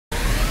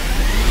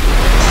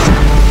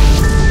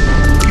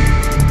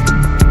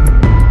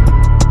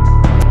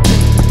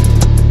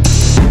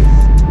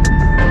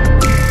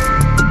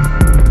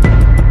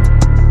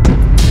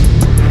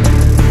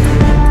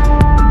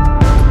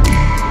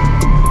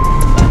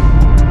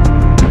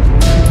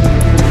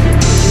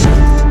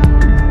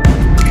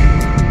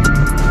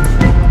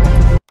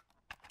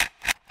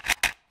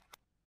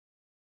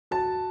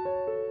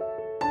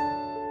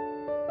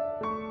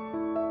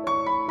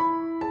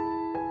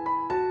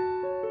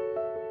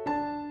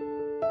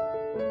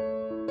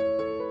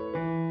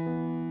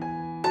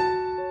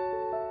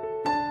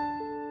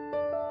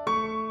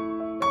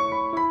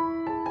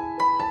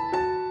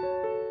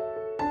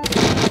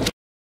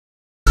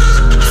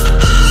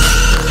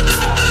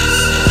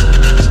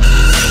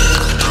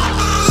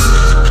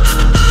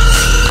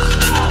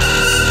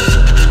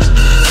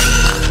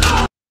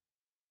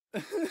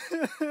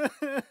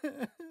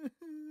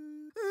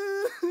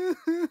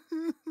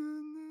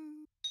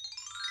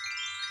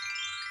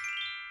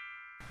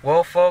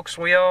folks,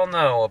 we all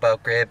know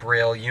about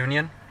Gabrielle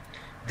Union.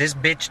 This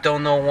bitch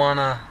don't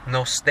wanna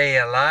stay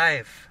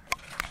alive.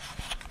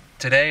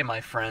 Today,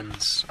 my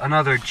friends,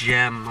 another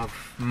gem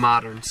of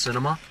modern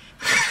cinema.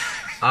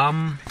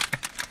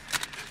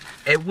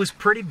 It was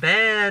pretty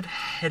bad.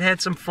 It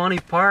had some funny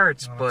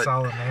parts, but... That's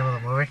all the name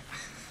of the movie?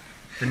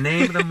 The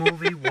name of the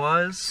movie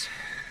was...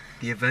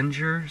 The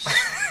Avengers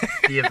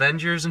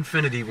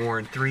Infinity War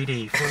in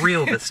 3D. For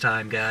real this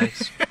time,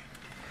 guys.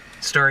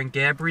 Starring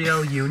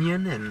Gabrielle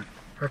Union and...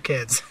 Her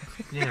kids.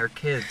 Yeah, her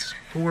kids.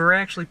 Who were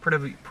actually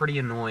pretty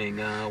annoying.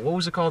 What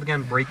was it called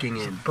again? Breaking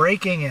In.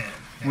 Breaking In.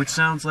 Which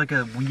sounds like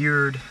a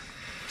weird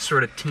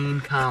sort of teen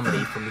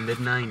comedy from the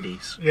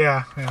mid-90s.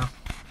 Yeah.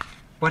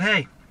 But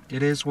hey,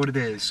 it is what it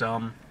is.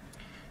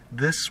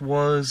 This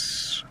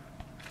was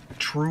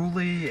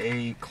truly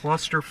a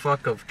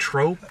clusterfuck of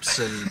tropes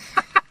and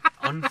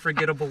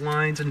unforgettable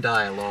lines and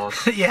dialogue.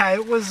 Yeah,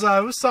 it was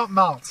something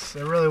else.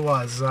 It really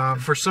was.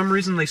 For some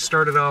reason, they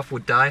started off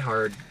with Die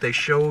Hard. They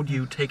showed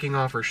you taking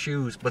off her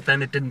shoes, but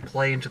then it didn't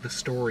play into the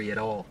story at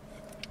all.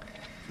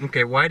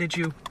 Okay, why did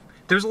you...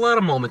 There's a lot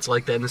of moments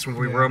like that in this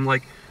movie where I'm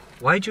like,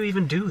 why'd you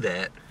even do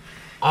that?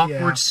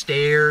 Awkward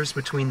stares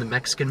between the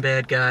Mexican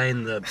bad guy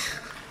and the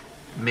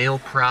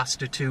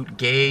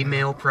gay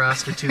male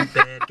prostitute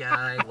bad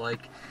guy.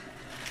 Like,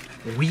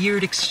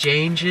 weird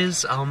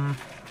exchanges.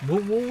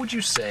 What would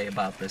you say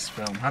about this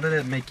film? How did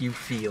it make you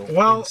feel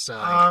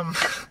inside?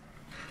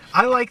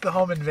 I like the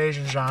home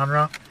invasion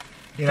genre.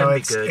 You know,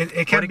 it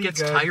can be good.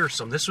 Gets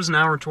tiresome. This was an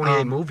hour and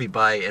 28 movie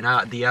by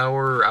the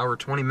hour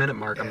 20 minute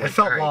mark. I'm like,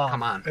 felt all right, long.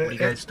 Come on, what are you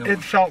guys doing?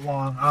 It felt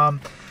long.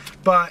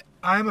 But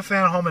I'm a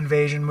fan of home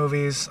invasion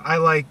movies. I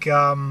like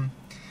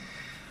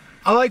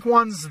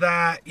ones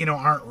that, you know,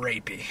 aren't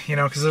rapey, you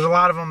know, because there's a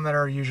lot of them that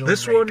are usually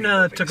This rapey one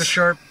movies. took a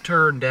sharp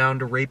turn down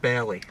to Rape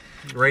Alley,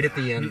 right at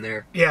the end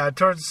there. Yeah,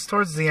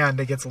 towards the end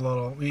it gets a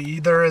little.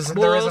 There isn't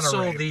a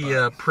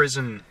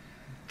rape,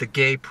 the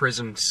gay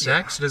prison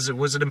sex. Yeah.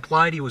 Was it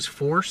implied he was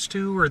forced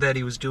to, or that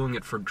he was doing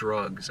it for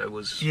drugs?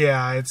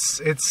 Yeah, he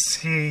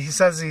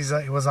says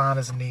he was on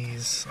his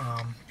knees.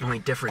 The only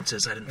difference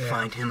is I didn't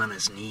find him on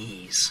his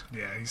knees.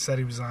 Yeah, he said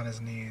he was on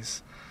his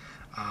knees.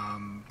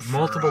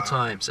 Multiple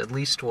times, at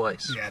least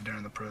twice. Yeah,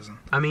 during the prison.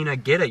 I mean, I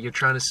get it. You're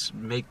trying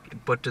to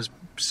but does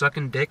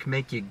sucking dick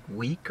make you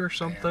weak or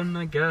something? Yeah.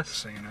 I guess.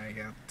 So you know, you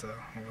got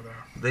over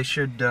there. They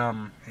should.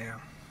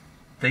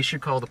 They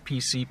should call the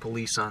PC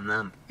police on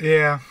them.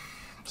 Yeah.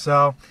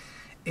 So,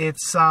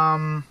 it's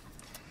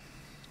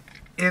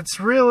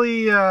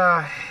really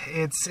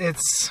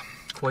it's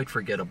quite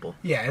forgettable.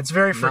 Yeah, it's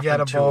very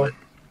forgettable.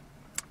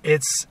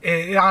 It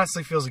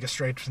honestly feels like a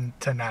straight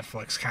to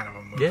Netflix kind of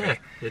a movie. Yeah,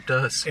 it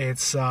does.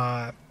 It's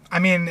I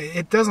mean,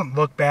 it doesn't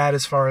look bad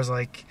as far as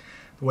like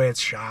the way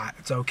it's shot.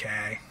 It's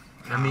okay.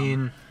 I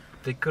mean,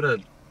 they could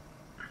have.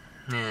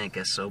 I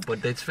guess so,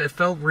 but it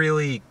felt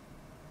really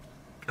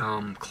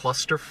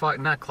clusterfuck.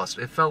 Not cluster.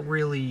 It felt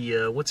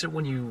really. What's it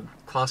when you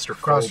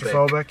claustrophobic?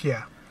 Claustrophobic,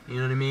 yeah. You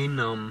know what I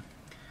mean?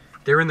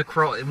 They're in the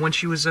crawl. When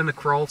she was in the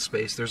crawl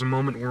space, there's a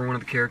moment where one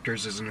of the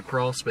characters is in a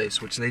crawl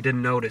space, which they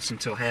didn't notice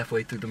until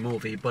halfway through the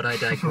movie, but I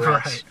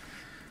digress. Right.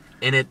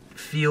 And it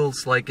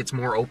feels like it's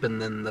more open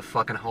than the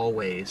fucking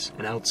hallways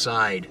and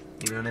outside.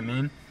 You know what I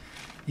mean?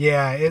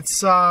 Yeah,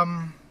 it's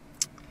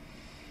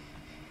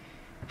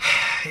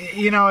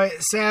you know,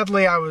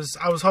 sadly, I was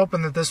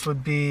hoping that this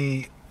would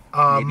be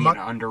maybe an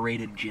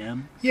underrated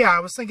gem. Yeah, I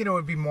was thinking it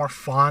would be more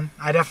fun.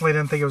 I definitely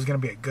didn't think it was going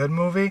to be a good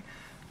movie.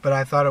 But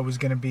I thought it was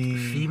going to be...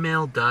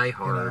 Female Die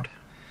Hard.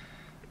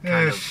 You know,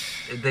 kind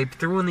of. They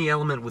threw in the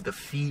element with the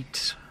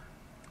feet.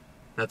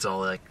 That's all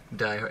like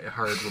Die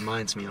Hard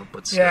reminds me of.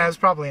 But still. Yeah, it's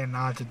probably a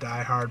nod to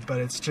Die Hard, but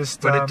it's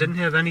just... But it didn't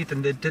have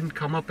anything... It didn't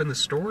come up in the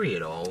story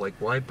at all. Like,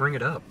 why bring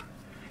it up?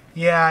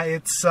 Yeah,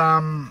 it's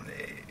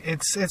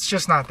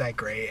just not that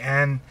great.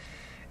 And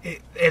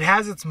it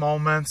has its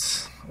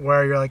moments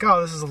where you're like, oh,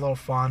 this is a little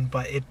fun,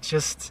 but it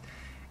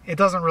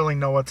doesn't really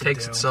know what to do. It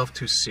takes itself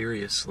too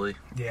seriously.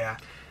 Yeah.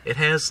 It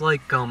has,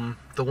 like,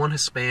 the one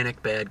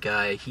Hispanic bad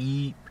guy,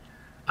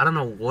 I don't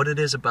know what it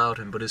is about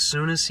him, but as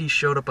soon as he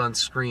showed up on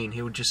screen,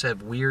 he would just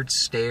have weird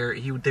stare.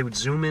 They would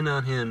zoom in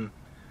on him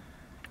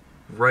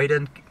right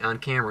on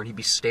camera, and he'd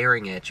be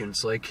staring at you, and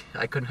it's like,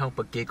 I couldn't help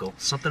but giggle.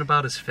 Something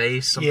about his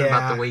face, something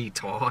about the way he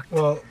talked.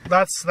 Well,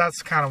 that's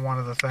kind of one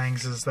of the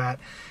things, is that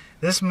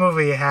this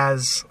movie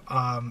has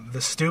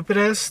the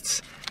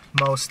stupidest,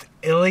 most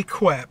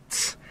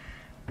ill-equipped,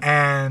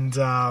 and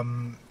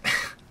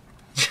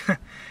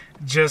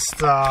just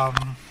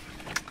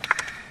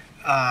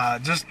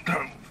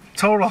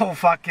total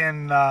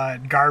fucking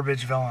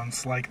garbage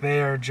villains. Like,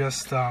 they are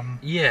just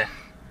yeah,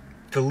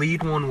 the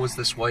lead one was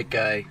this white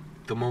guy,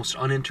 the most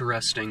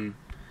uninteresting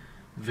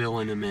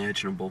villain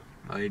imaginable.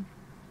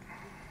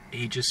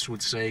 He just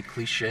would say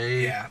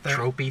cliche,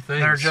 tropey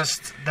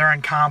things. They're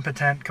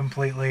incompetent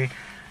completely,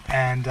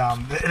 and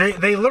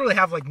they literally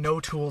have like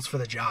no tools for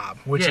the job,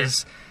 which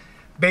is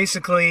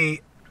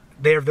basically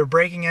they're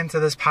breaking into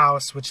this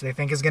house, which they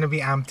think is going to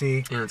be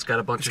empty. And it's got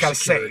a bunch of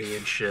security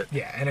and shit.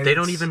 Yeah, and they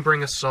don't even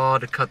bring a saw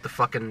to cut the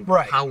fucking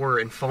power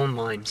and phone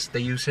lines.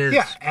 They use his.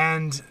 Yeah,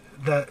 and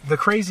the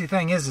crazy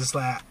thing is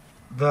that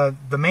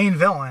the main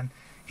villain,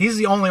 he's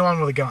the only one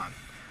with a gun.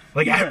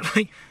 Like,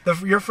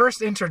 your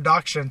first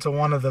introduction to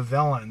one of the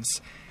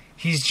villains,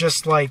 he's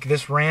just like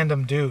this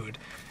random dude.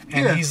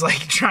 And he's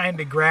like trying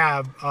to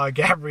grab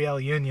Gabrielle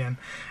Union,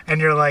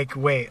 and you're like,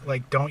 wait,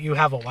 like, don't you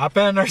have a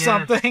weapon or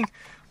something?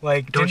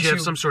 Like, don't you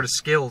have some sort of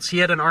skills? He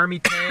had an army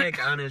tag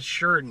on his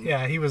shirt. And,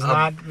 yeah, he was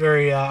not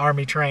very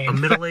army trained. A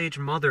middle-aged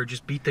mother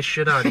just beat the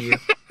shit out of you.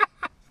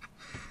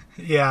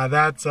 Yeah,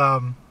 that's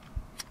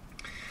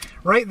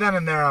right then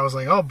and there. I was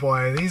like, oh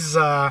boy, these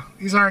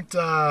aren't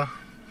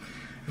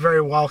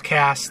very well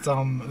cast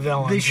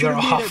villains. They should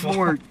have made it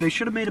more. They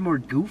should have made it more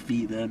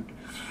goofy then.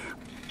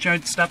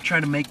 Stop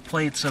trying to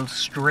play it so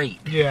straight.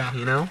 Yeah,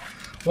 you know.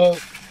 Well,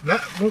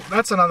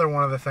 that's another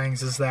one of the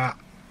things is that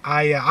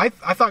I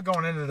thought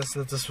going into this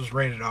that this was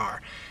rated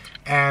R,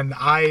 and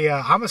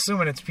I'm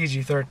assuming it's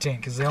PG-13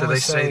 because they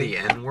only say the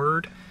N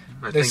word.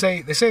 They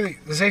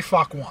say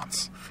fuck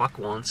once. Fuck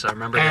once. I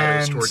remember that it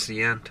was towards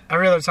the end.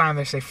 Every other time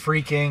they say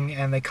freaking,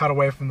 and they cut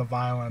away from the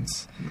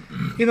violence,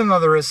 even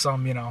though there is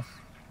some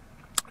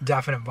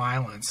definite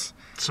violence.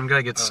 Some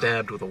guy gets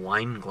stabbed with a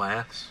wine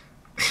glass.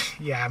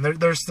 Yeah, and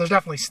there's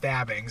definitely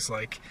stabbings.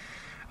 Like,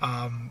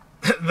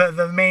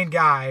 the main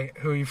guy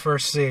who you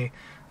first see,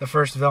 the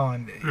first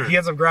villain, he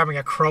ends up grabbing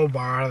a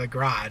crowbar out of the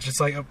garage. It's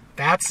like,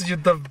 that's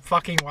the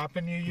fucking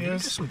weapon you use? He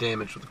does some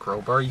damage with the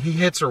crowbar. He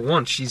hits her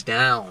once, she's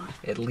down,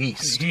 at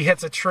least. He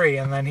hits a tree,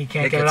 and then he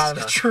can't get it out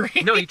of the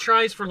tree. No, he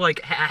tries for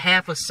like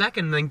half a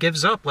second, and then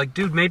gives up. Like,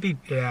 dude, maybe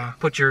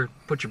put your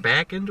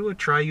back into it,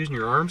 try using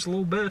your arms a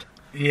little bit.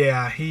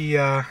 Yeah, he's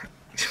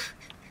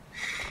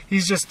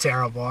just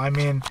terrible. I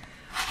mean,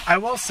 I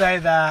will say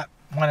that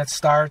when it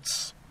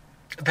starts...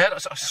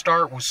 That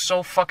start was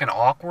so fucking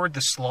awkward,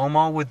 the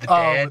slow-mo with the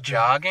dad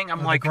jogging.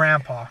 I'm like...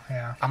 grandpa,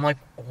 yeah. I'm like,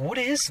 what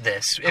is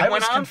this? It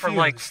went on for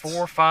like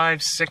 4,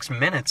 5, 6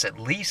 minutes at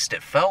least,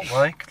 it felt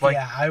like.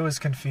 Yeah, I was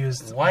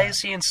confused. Why is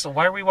he in...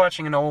 Why are we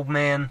watching an old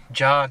man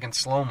jog in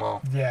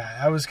slow-mo? Yeah,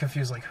 I was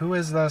confused. Like, who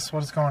is this?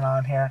 What is going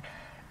on here?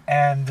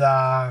 And,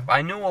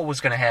 I knew what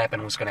was going to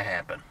happen was going to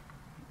happen.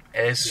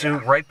 As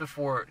soon, right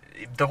before...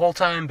 The whole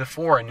time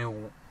before, I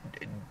knew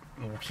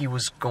he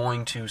was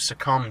going to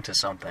succumb to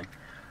something.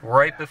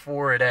 Right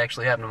before it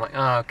actually happened, I'm like,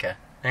 oh, okay,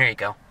 there you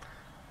go.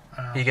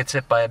 He gets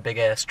hit by a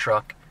big-ass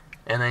truck,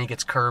 and then he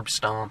gets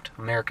curb-stomped,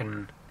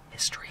 American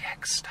History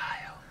X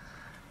style.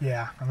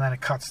 Yeah, and then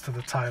it cuts to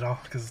the title,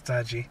 because it's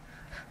edgy.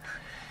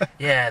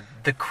 Yeah,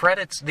 the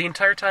credits, the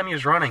entire time he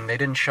was running, they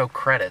didn't show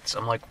credits.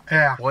 I'm like,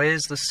 what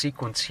is the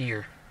sequence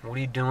here? What are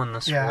you doing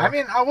this for? Yeah, I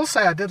mean, I will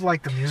say I did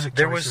like the music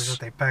choices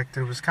that they picked.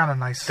 It was kind of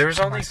nice. There was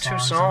only 2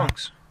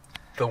 songs.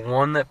 The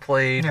one that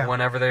played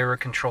whenever they were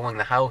controlling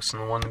the house,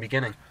 and the one in the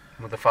beginning.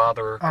 With the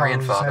father or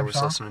grandfather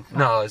was listening.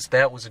 No,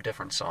 that was a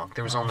different song.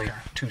 There was only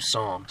 2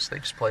 songs. They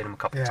just played them a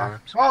couple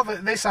times. Well,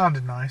 they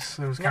sounded nice.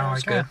 It was kind of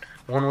like good.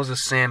 One was a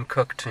Sam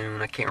Cooke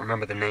tune. I can't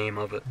remember the name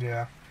of it.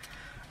 Yeah.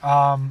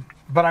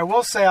 But I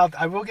will say,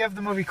 I will give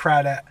the movie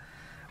credit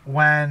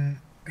when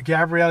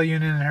Gabrielle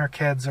Union and her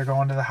kids are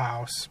going to the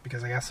house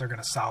because I guess they're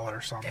going to sell it or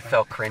something. It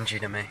felt cringy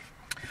to me.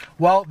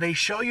 Well, they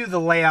show you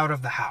the layout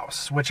of the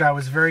house, which I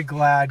was very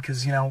glad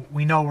because,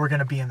 we know we're going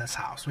to be in this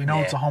house. We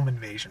know it's a home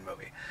invasion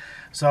movie.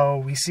 So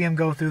we see him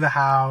go through the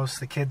house.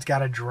 The kid's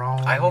got a drone.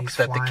 I hope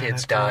that the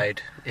kids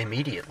died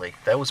immediately.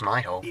 That was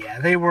my hope. Yeah,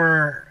 they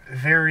were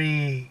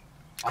very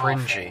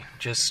cringy. Awful.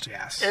 Just,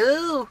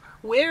 ooh,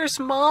 where's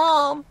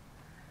Mom?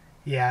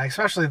 Yeah,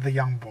 especially the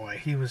young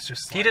boy. He was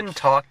just He didn't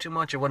talk too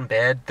much. It wasn't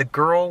bad. The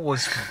girl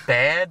was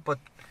bad, but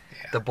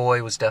the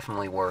boy was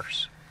definitely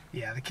worse.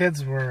 Yeah, the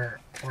kids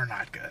were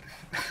not good.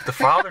 The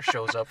father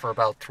shows up for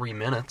about 3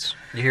 minutes.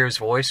 You hear his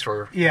voice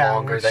for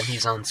longer than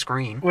he's on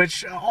screen.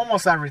 Which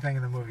almost everything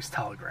in the movie's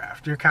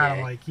telegraphed. You're kind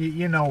of like,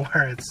 you know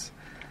where it's...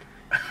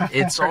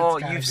 It's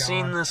all... You've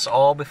seen this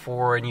all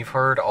before, and you've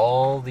heard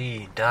all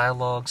the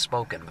dialogue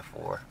spoken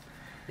before.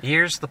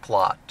 Here's the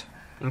plot.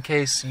 In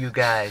case you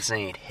guys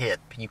ain't hip,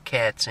 you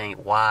cats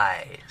ain't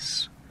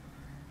wise.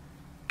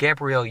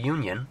 Gabrielle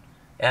Union...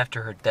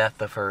 After her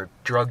death of her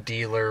drug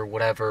dealer,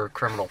 whatever,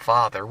 criminal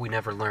father, we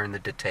never learn the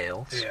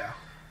details. Yeah.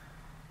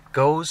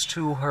 Goes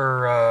to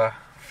her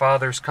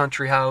father's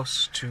country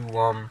house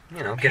to,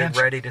 get it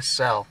ready to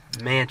sell.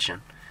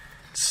 Mansion.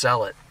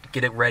 Sell it.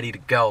 Get it ready to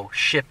go.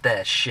 Ship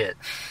that shit.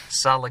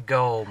 Solid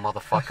gold,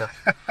 motherfucker.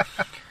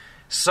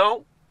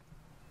 So,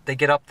 they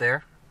get up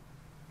there.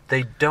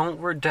 They don't...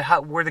 Were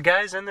the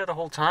guys in there the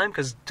whole time?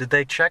 Because did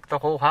they check the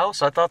whole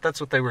house? I thought that's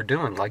what they were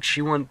doing. Like,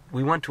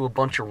 we went to a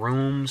bunch of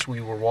rooms.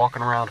 We were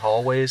walking around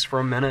hallways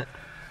for a minute.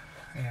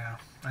 Yeah.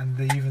 And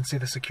they even see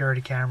the security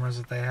cameras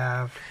that they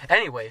have.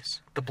 Anyways,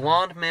 the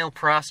blonde male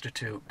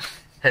prostitute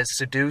has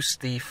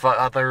seduced the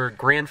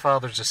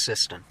grandfather's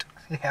assistant.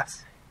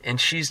 Yes. And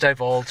she's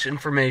divulged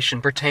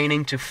information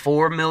pertaining to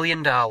 $4 million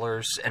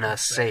in a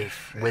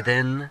safe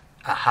within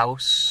a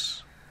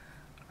house...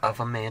 of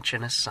a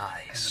mansion his In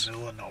size. the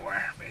middle of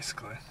nowhere,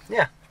 basically.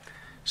 Yeah.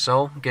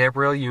 So,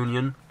 Gabrielle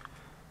Union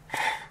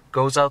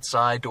goes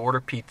outside to order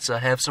pizza,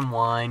 have some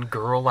wine,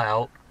 girl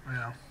out,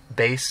 Yeah.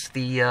 baste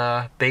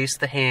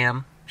the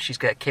ham she's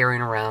got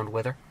carrying around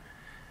with her.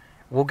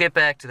 We'll get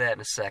back to that in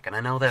a second. I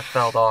know that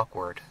felt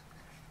awkward.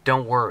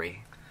 Don't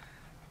worry.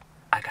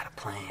 I got a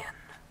plan.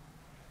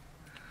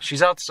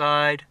 She's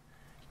outside.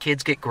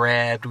 Kids get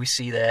grabbed. We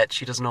see that.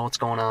 She doesn't know what's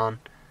going on.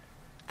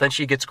 Then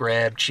she gets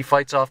grabbed. She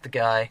fights off the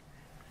guy.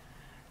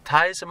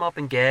 Ties him up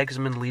and gags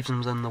him and leaves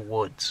him in the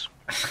woods.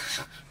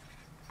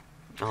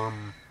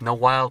 No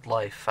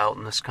wildlife out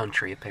in this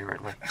country,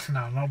 apparently.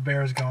 No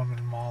bears going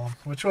to maul him,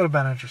 which would have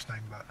been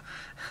interesting, but...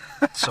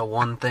 So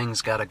one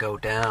thing's got to go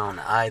down.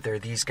 Either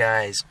these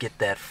guys get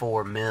that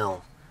 $4 million,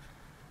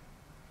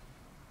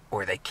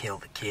 or they kill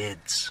the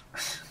kids.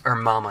 Or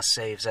Mama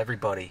saves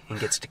everybody and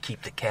gets to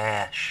keep the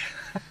cash.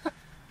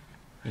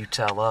 You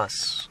tell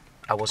us.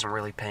 I wasn't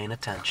really paying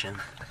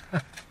attention.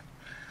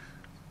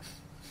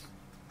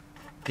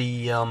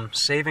 The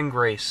saving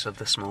grace of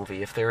this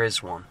movie, if there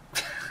is one.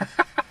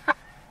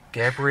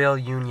 Gabrielle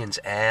Union's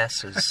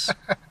ass is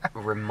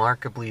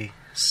remarkably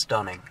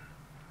stunning.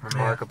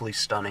 Remarkably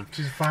stunning.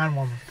 She's a fine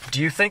woman.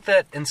 Do you think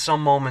that in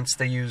some moments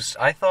they used...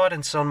 I thought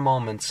in some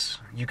moments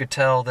you could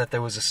tell that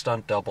there was a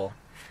stunt double.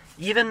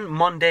 Even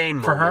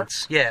mundane For her?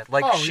 moments. Yeah,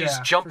 like Oh, she's yeah,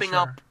 for jumping sure.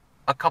 up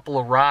a couple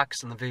of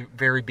rocks in the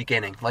very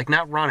beginning. Like,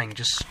 not running,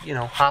 just,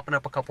 hopping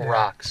up a couple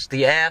rocks.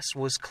 The ass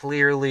was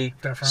clearly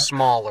Different.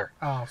 smaller.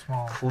 Oh,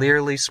 small.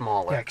 Clearly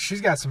smaller. Yeah, 'cause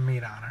she's got some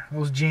meat on her.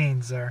 Those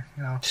jeans there,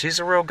 She's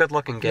a real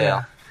good-looking gal.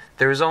 Yeah.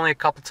 There was only a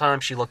couple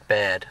times she looked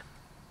bad.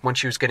 When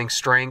she was getting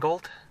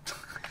strangled,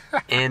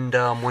 and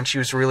when she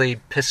was really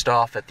pissed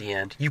off at the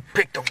end. You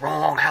picked the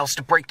wrong house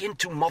to break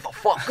into,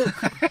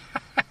 motherfucker!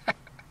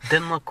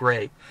 Didn't look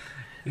great.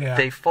 Yeah.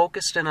 They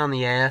focused in on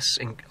the ass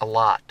a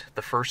lot,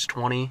 the first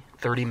 20,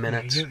 30 Yeah,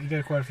 minutes. you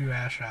get quite a few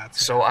ass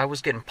shots. So I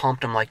was getting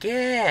pumped. I'm like,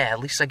 yeah, at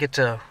least I get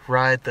to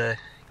ride the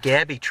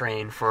Gabby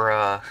train for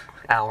an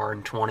hour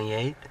and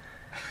 28.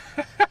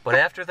 But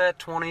after that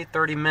 20,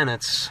 30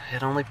 minutes,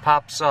 it only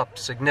pops up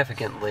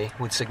significantly,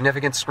 with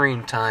significant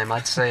screen time.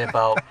 I'd say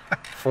about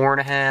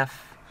 4.5,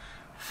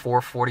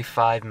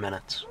 4:45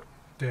 minutes.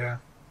 Yeah.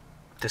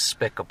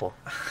 Despicable.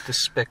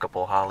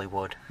 Despicable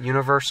Hollywood.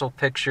 Universal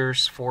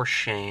Pictures, for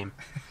shame.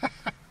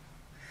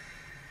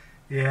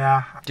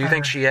 Yeah. Do you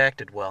think she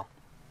acted well?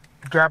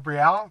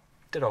 Gabrielle?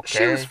 Did okay.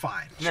 She was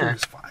fine. She Yeah.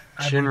 was fine.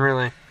 She didn't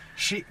really...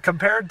 She,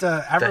 compared to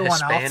The everyone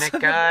Hispanic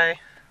else... guy,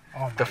 Oh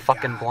my the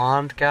fucking God.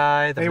 blonde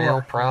guy, the They male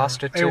were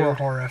prostitute. They were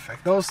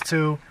horrific. Those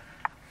two...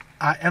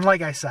 and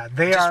like I said,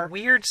 they Just are...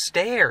 weird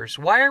stares.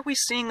 Why are we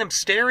seeing them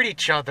stare at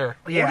each other?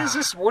 Yeah. What is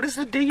this? What is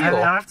the deal? I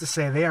have to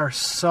say, they are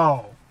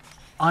so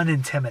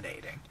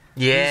unintimidating.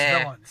 Yeah.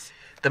 These villains.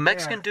 The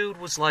Mexican dude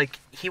was like,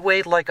 he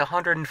weighed like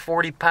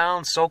 140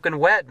 pounds soaking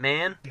wet,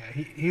 man. Yeah,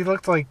 he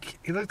looked like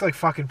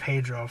fucking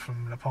Pedro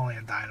from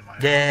Napoleon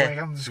Dynamite. Yeah,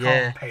 I'm just calling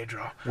yeah. him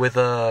Pedro. With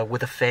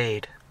a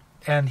fade.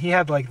 And he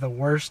had like the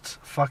worst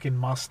fucking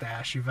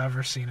mustache you've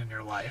ever seen in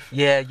your life.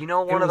 Yeah, you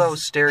know one of was-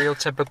 those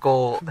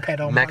stereotypical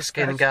Pedo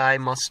Mexican mustache. guy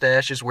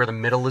mustaches where the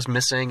middle is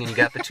missing and you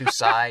got the two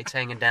sides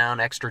hanging down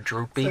extra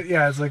droopy? So,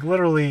 yeah, it's like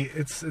literally,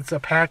 it's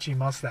Apache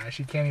mustache.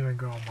 He can't even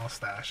grow a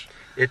mustache.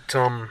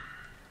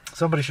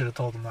 Somebody should have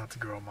told him not to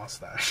grow a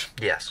mustache.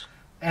 Yes.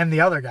 And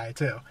the other guy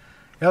too.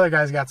 The other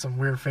guy's got some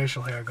weird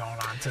facial hair going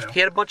on too. He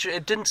had a bunch of,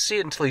 it didn't see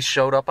it until he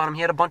showed up on him.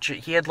 He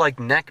had like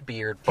neck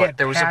beard, but had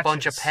there was a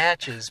bunch of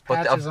patches. patches, but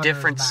Patches of under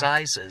different his neck.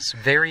 sizes,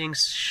 varying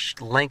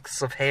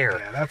lengths of hair.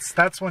 Yeah,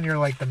 that's when you're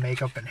like the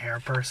makeup and hair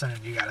person,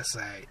 and you gotta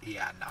say,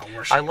 yeah, no,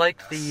 we're. I shaving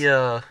liked this.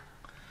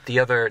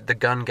 the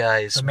gun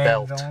guy's The main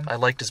belt. villain? I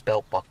liked his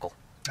belt buckle.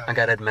 Oh, I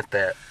gotta admit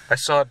that. I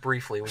saw it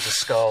briefly. It was a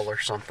skull or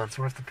something. It's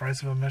worth the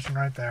price of admission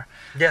right there.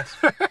 Yes.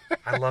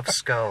 I love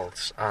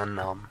skulls on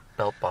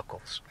belt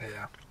buckles.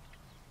 Yeah.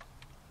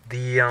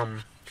 The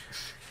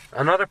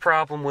another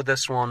problem with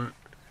this one,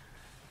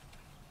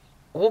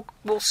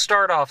 we'll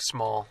start off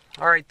small.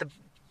 All right, the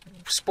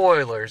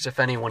spoilers if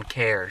anyone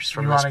cares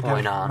from You this want to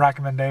point give on.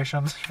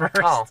 recommendations first?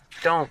 Oh,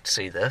 don't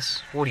see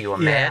this. What are you, a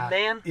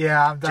madman?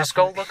 Yeah, I'm Just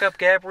go definitely- look up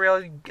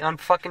Gabrielle on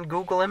fucking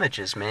Google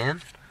Images,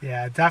 man.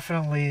 Yeah,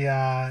 definitely.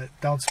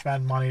 Don't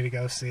spend money to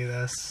go see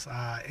this.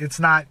 It's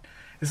not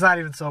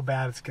even so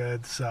bad. It's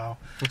good. So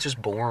It's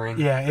just boring.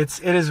 yeah, it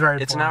is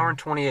very. It's an boring. hour and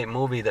 28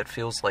 movie that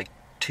feels like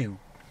 2.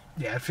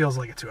 Yeah, it feels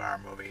like a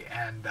 2-hour movie,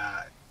 and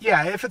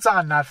yeah, if it's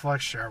on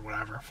Netflix, sure,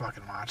 whatever,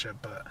 fucking watch it.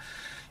 But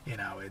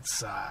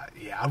it's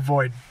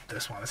avoid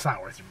this one. It's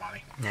not worth your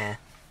money. Nah.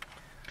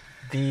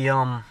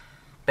 The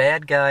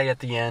bad guy at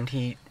the end,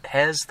 he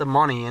has the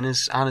money on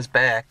his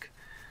back.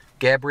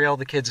 Gabrielle,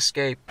 the kids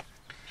escape.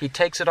 He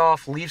takes it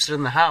off, leaves it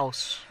in the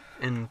house,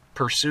 and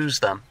pursues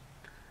them.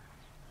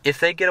 If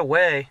they get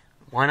away,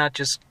 why not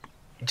just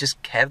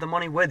have the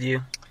money with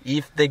you?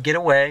 If they get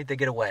away, they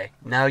get away.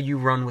 Now you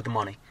run with the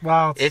money.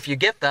 Well, If you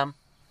get them,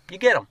 you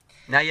get them.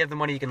 Now you have the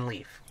money, you can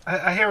leave.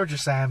 I hear what you're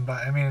saying,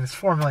 but I mean, it's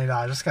 $4 million.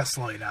 Just gotta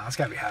slow you down. It's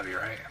gotta be heavy,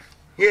 right?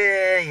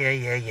 Yeah.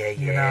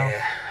 You know?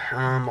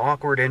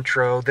 awkward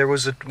intro. There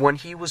was when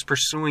he was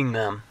pursuing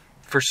them,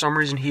 for some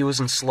reason he was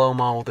in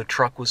slow-mo, the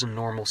truck was in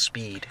normal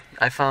speed.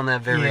 I found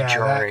that very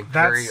jarring,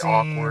 that very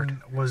scene awkward.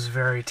 Was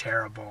very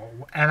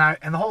terrible. And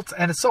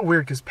it's so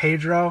weird because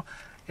Pedro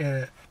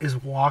is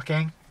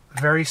walking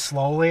very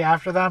slowly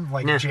after them,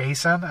 like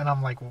Jason, and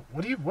I'm like,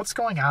 what's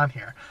going on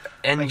here?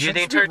 And like,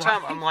 the entire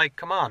time, I'm like,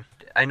 come on.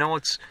 I know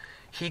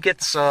he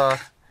gets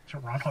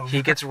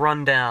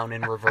run down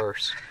in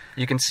reverse.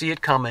 You can see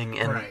it coming,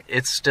 and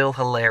it's still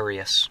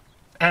hilarious.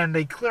 And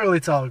they clearly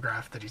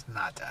telegraph that he's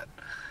not dead.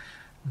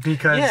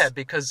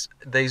 Because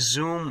they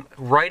zoom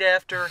right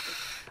after.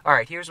 All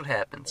right, here's what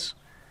happens.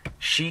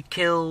 She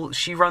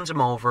runs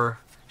him over.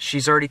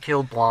 She's already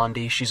killed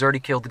Blondie. She's already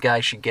killed the guy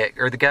she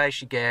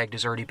gagged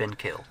has already been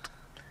killed.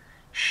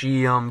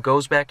 She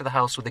goes back to the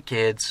house with the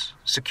kids,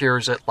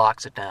 secures it,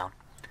 locks it down.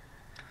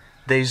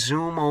 They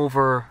zoom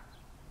over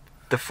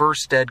the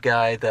first dead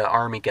guy, the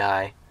army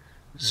guy.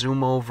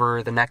 Zoom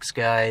over the next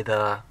guy,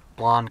 the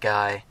blonde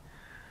guy.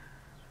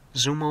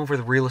 Zoom over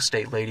the real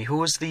estate lady, who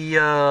was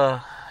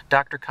the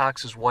Dr.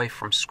 Cox's wife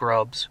from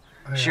Scrubs.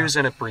 Oh, yeah. She was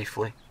in it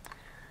briefly.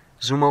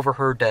 Zoom over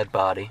her dead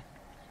body.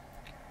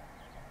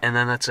 And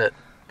then that's it.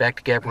 Back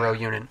to Gabrielle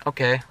Union.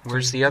 Okay,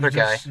 where's the other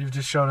guy? You've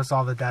just showed us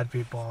all the dead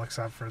people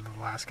except for the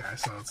last guy,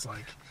 so it's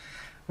like...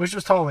 Which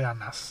was totally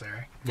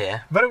unnecessary.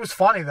 Yeah. But it was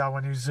funny, though,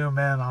 when you zoom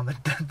in on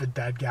the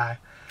dead guy.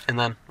 And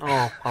then,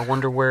 I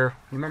wonder where...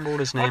 You remember what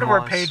his name was? I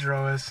wonder where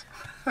Pedro is.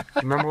 You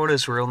remember what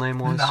his real name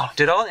was? No.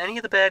 Did any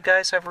of the bad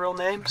guys have real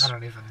names? I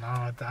don't even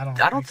know.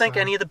 I don't think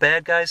any of the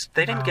bad guys...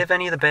 They didn't give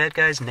any of the bad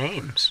guys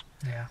names.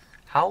 Yeah.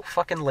 How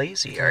fucking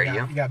lazy are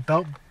you? You got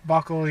Belt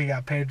Buckle, you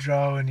got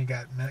Pedro, and you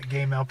got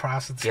gay male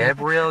prostitute.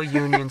 Gabrielle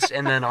Unions,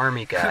 and then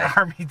Army guy.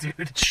 Army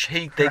dude.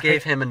 They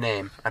gave him a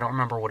name. I don't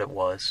remember what it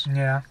was.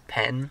 Yeah.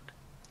 Penn?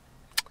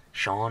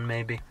 Sean,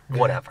 maybe? Yeah.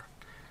 Whatever.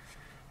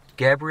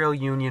 Gabrielle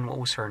Union, what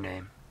was her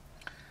name?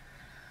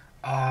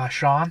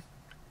 Sean.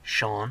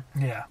 Sean?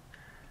 Yeah.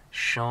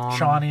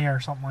 Shawnee or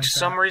something like that. For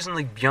some reason,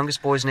 the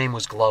youngest boy's name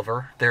was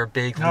Glover. They're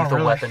big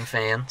Lethal Weapon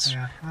fans.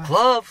 Yeah.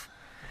 Glove!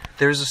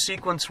 There's a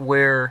sequence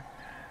where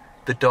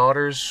the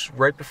daughters,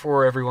 right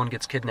before everyone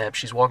gets kidnapped,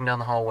 she's walking down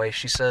the hallway.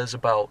 She says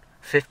about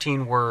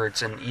 15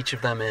 words, and each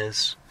of them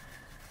is,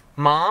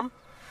 Mom,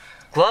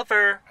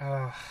 Glover,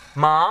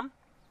 Mom,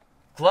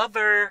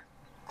 Glover,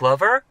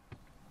 Glover,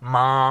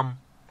 Mom,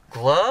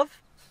 Glove.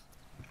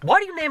 Why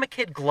do you name a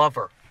kid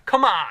Glover?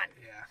 Come on.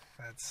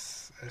 Yeah,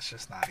 it's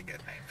just not a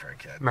good name for a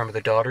kid. Remember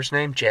the daughter's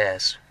name?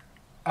 Jazz.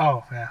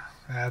 Oh, yeah.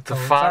 The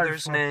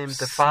father's name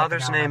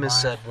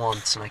is said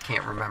once, and I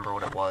can't remember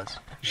what it was.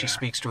 She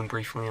speaks to him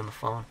briefly on the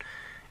phone.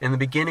 In the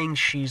beginning,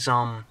 she's,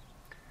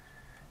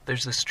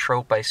 there's this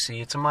trope I see.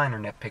 It's a minor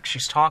nitpick.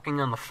 She's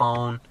talking on the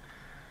phone,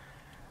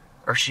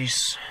 or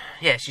she's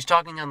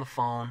talking on the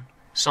phone.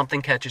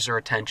 Something catches her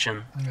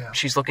attention. Yeah.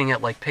 She's looking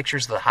at, like,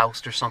 pictures of the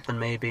house or something,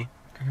 maybe.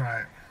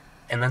 Right.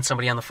 And then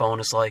somebody on the phone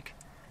is like,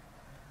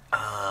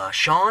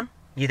 Sean?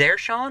 You there,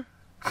 Sean?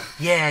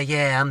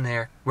 Yeah, I'm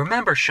there.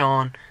 Remember,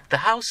 Sean, the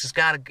house has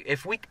got to...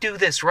 If we do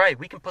this right,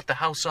 we can put the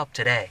house up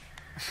today.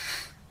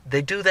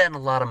 They do that in a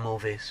lot of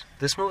movies.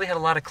 This movie had a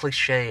lot of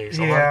cliches,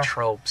 a lot of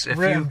tropes.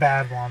 Written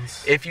bad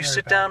ones. If you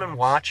sit down and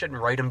watch it and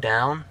write them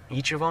down,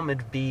 each of them,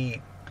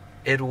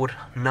 it would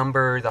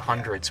number the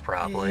hundreds,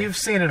 probably. You've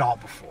seen it all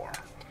before.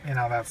 You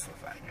know, that's the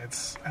thing.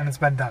 It's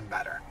been done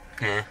better.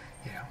 Yeah.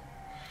 You know.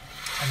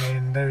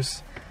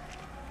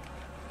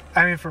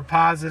 I mean, for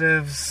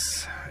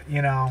positives,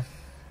 you know...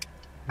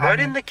 Why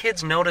didn't the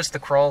kids notice the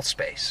crawl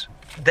space?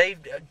 I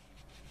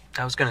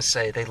was going to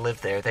say they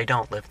live there. They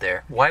don't live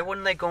there. Why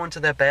wouldn't they go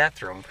into that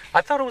bathroom? I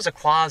thought it was a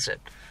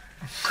closet.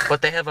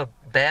 But they have a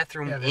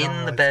bathroom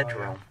in the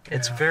bedroom.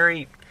 It's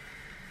very,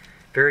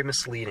 very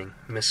misleading,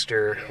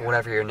 Mr.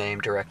 Whatever your name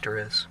director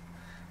is.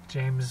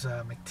 James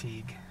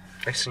McTeague.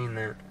 I've seen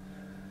that.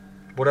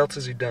 What else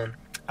has he done?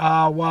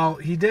 Well,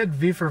 he did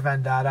V for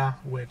Vendetta,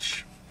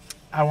 which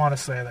I want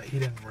to say that he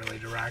didn't really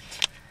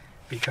direct.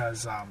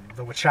 Because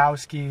the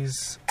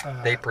Wachowskis...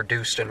 they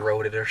produced and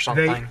wrote it or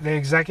something? They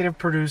executive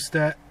produced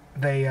it.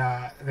 They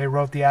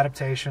wrote the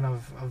adaptation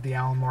of the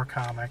Alan Moore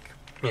comic.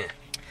 Yeah.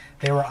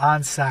 They were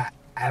on set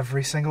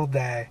every single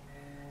day.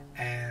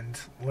 And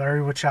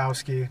Lana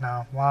Wachowski,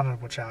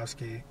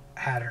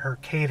 had her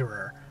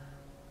caterer,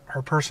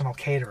 her personal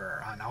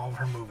caterer on all of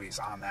her movies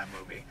on that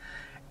movie.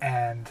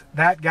 And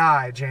that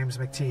guy, James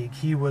McTeague,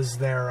 he was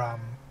their...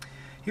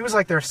 he was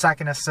like their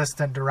second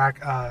assistant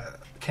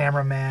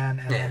cameraman,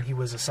 and then he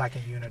was a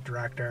second unit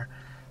director.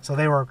 So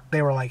they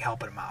were like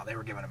helping him out. They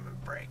were giving him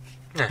a break.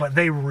 Yeah. But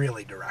they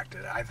really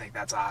directed it. I think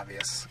that's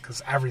obvious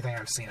because everything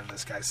I've seen of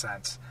this guy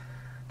since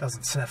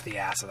doesn't sniff the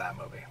ass of that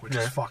movie, which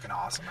is fucking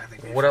awesome. I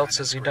think. What else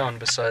has he done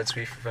besides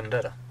V for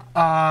Vendetta?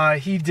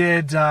 He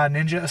did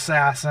Ninja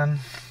Assassin.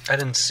 I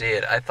didn't see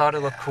it. I thought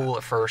it looked cool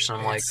at first, and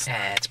I'm like,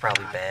 it's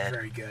probably bad.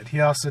 Very good. He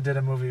also did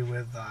a movie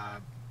with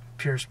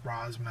Pierce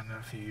Brosnan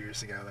a few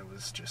years ago that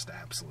was just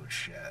absolute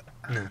shit.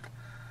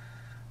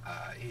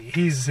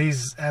 He's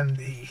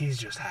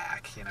just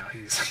hack, you know.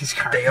 He's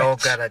They all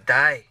gotta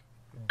die.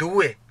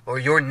 Do it, or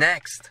you're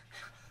next.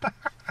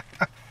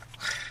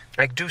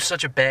 I do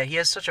such a bad... He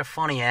has such a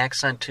funny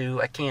accent,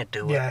 too. I can't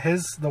do it. Yeah,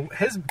 his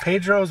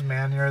Pedro's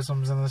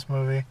mannerisms in this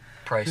movie.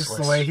 Priceless.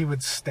 Just the way he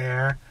would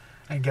stare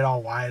and get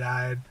all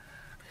wide-eyed.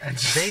 And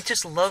They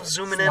just love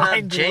zooming in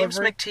on... James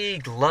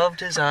McTeague loved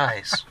his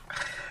eyes.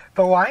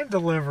 The line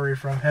delivery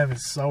from him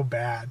is so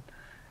bad.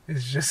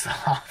 It's just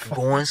awful.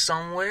 Going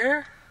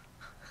somewhere?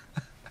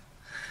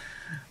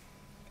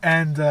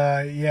 And,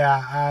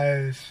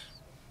 yeah,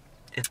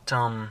 It's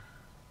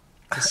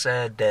a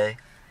sad day.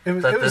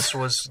 This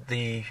was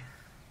the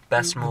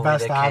best movie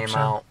best that option. came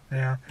out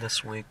Yeah.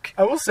 this week.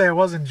 I will say it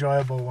was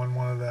enjoyable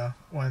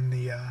when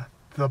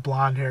the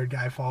blonde-haired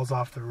guy falls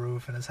off the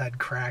roof and his head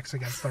cracks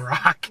against the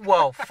rock.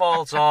 Well,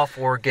 falls off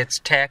or gets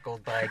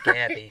tackled by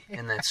Gabby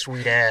in that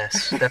sweet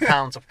ass. That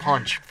pounds a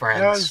punch,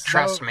 friends.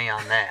 Trust me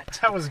on that.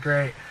 That was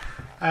great.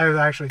 I was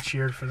actually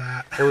cheered for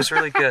that. It was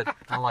really good.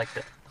 I liked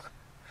it.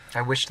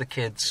 I wish the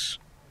kids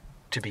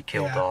to be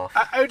killed off.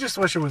 I just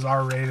wish it was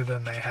R-rated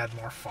and they had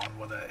more fun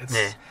with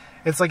it.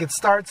 It's like it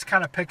starts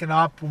kind of picking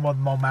up with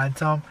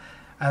momentum,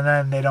 and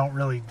then they don't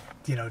really,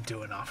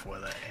 do enough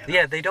with it.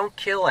 Yeah, they don't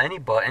kill any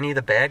of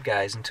the bad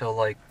guys until,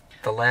 like,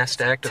 the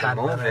last act of the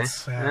movie.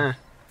 Minutes, yeah.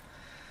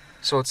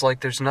 So it's like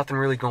there's nothing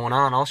really going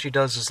on. All she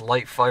does is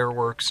light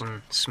fireworks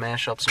and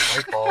smash up some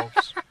light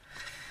bulbs.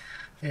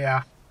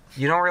 Yeah.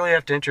 You don't really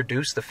have to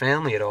introduce the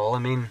family at all. I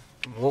mean,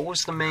 what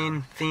was the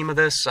main theme of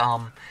this?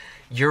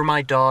 You're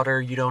my daughter.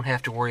 You don't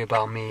have to worry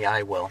about me.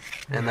 I will.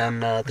 And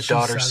then the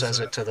daughter says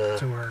it to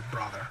her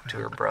brother. To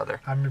her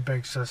brother. I'm your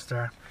big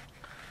sister.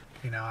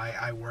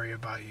 I worry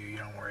about you. You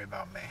don't worry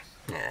about me.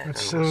 Yeah.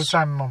 Which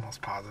I'm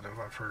almost positive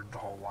I've heard the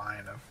whole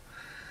line of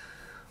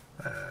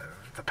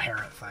the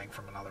parent thing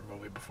from another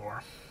movie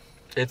before.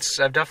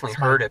 I've definitely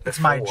heard it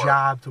before. It's my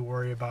job to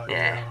worry about you.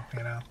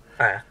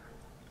 Yeah.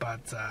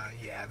 But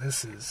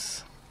this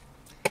is.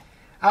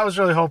 I was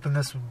really hoping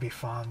this would be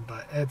fun,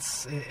 but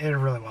it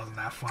really wasn't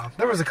that fun.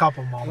 There was a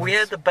couple moments. We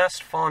had the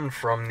best fun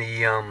from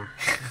the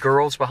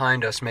girls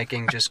behind us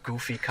making just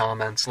goofy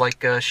comments.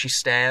 Like, she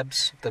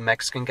stabs the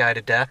Mexican guy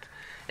to death,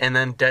 and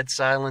then dead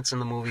silence in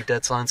the movie,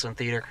 dead silence in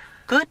theater.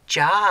 Good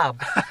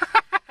job.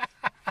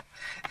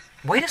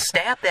 Way to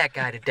stab that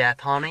guy to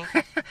death, honey.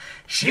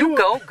 You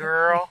go,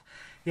 girl.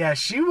 Yeah,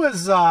 she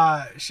was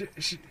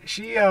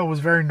she was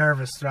very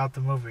nervous throughout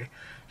the movie.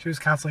 She was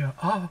constantly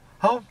going,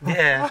 oh.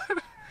 Yeah.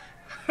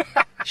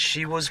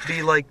 She was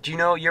like, you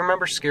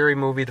remember Scary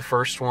Movie, the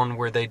first one,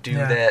 where they do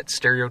that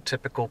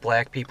stereotypical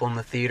black people in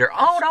the theater?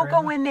 Oh, don't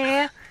go in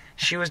there.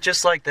 She was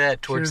just like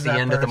that towards the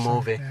end of the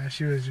movie. Yeah,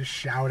 she was just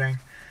shouting.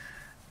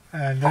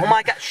 And oh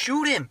my God,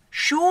 shoot him!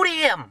 Shoot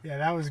him! Yeah,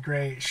 that was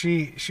great.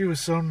 She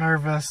was so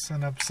nervous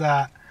and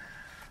upset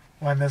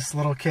when this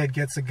little kid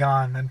gets a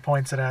gun and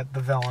points it at the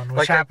villain,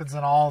 which happens in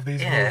all of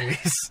these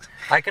movies.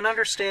 I can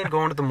understand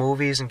going to the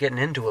movies and getting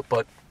into it,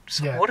 but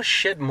what a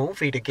shit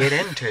movie to get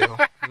into.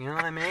 You know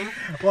what I mean?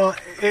 Well,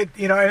 and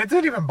it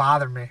didn't even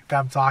bother me that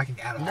I'm talking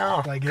at all.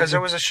 No, because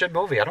it was a shit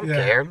movie. I don't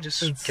care. I'm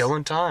just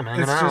killing time,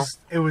 hanging out.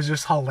 It was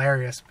just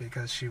hilarious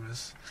because she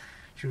was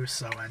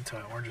so into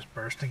it. We're just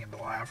bursting into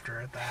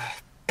laughter at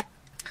that.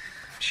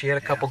 She had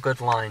a couple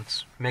good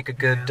lines. Make a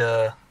good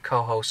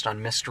co-host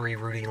on Mystery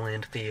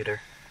RuudiLand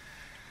Theater.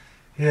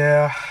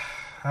 Yeah.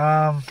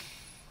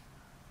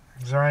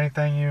 Is there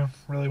anything you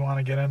really want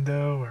to get into,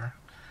 or?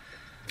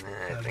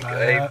 I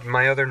think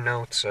my other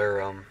notes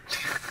are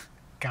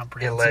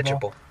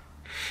illegible.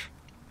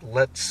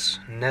 Let's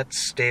net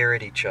stare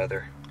at each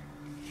other.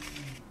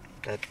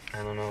 I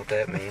don't know what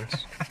that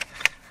means.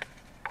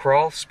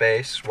 Crawl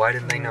space. Why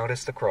didn't they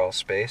notice the crawl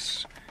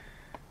space?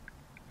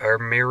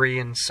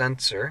 Armerian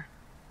sensor.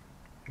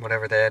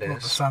 Whatever that is. Well,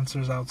 the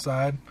sensors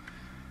outside.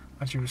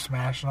 That you were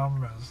smashing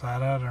them. Is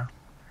that it, or?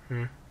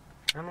 I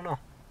don't know.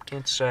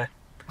 Can't say.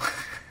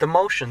 The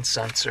motion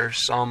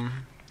sensors.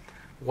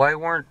 Why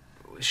weren't...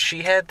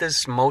 She had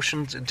this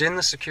motion... In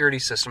the security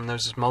system,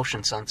 there's this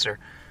motion sensor.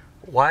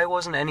 Why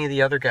wasn't any of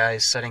the other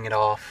guys setting it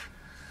off?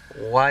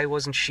 Why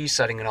wasn't she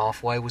setting it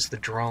off? Why was the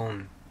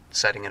drone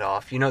setting it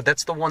off?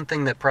 That's the one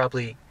thing that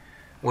probably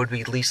would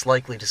be least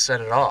likely to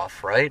set it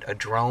off, right? A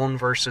drone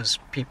versus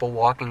people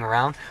walking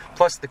around.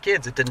 Plus the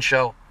kids, it didn't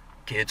show.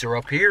 Kids are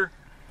up here.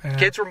 Yeah.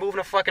 Kids were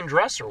moving a fucking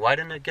dresser. Why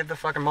didn't it give the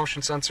fucking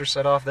motion sensor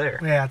set off there?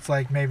 Yeah, it's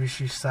like maybe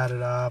she set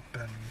it up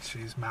and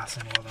she's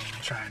messing with them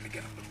and trying to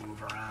get them to move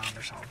around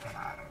or something.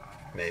 I don't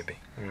know. Maybe.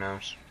 Who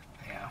knows?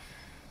 Yeah.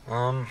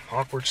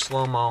 Awkward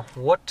slow-mo.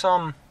 What,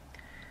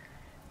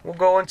 we'll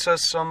go into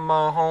some,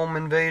 home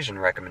invasion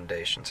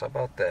recommendations. How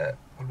about that?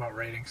 What about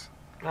ratings?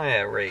 Oh,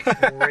 yeah, rate.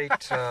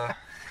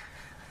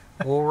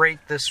 We'll rate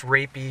this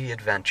rapey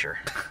adventure,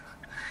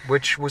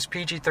 which was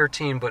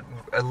PG-13, but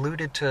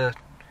alluded to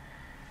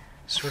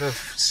sort of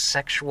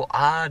sexual,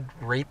 odd,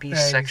 rapey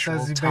sexual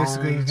tones. He says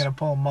basically he's going to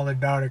pull a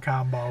mother-daughter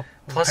combo.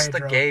 Plus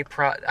the gay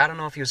I don't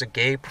know if he was a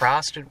gay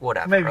prostitute,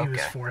 whatever. Maybe he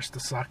was forced to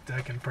suck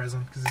dick in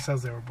prison, because he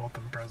says they were both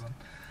in prison.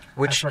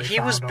 Which he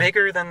was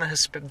bigger than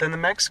the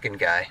Mexican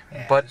guy,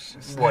 but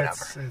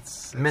whatever.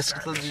 It's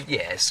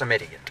some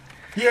idiot.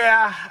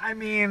 Yeah, I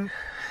mean,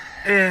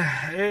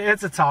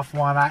 It's a tough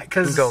one.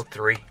 Cause go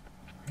 3.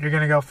 You're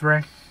gonna go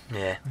 3.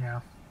 Yeah.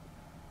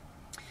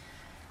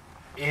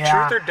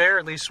 Yeah. Truth or Dare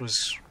at least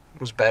was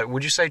better.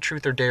 Would you say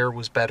Truth or Dare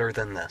was better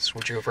than this?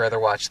 Would you have rather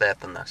watched that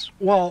than this?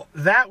 Well,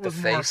 that was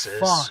more faces.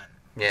 fun.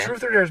 Yeah.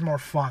 Truth or Dare is more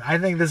fun. I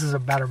think this is a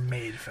better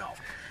made film.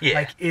 Yeah.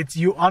 Like,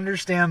 you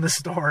understand the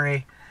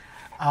story.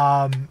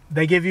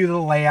 They give you the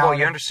layout. Well,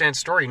 you understand the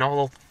story. You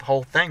know the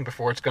whole thing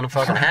before it's going to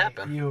fucking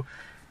happen.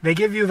 They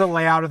give you the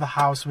layout of the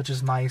house, which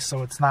is nice,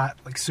 so it's not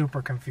like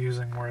super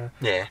confusing where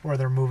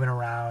they're moving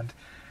around.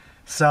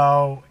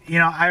 So,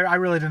 I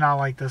really did not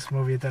like this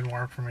movie. It didn't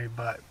work for me,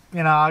 but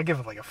I'll give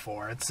it like a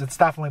 4. It's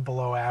definitely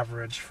below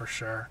average for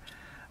sure.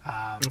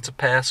 It's a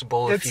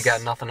passable if you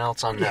got nothing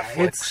else on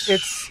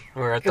Netflix.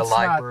 Or at the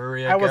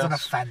library, I guess. I wasn't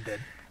offended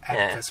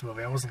at this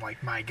movie. I wasn't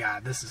like, my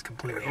God, this is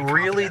completely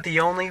incompetent. Really, the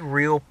only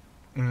real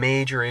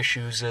major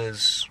issues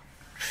is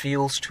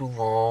feels too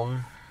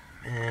long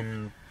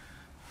and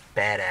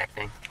bad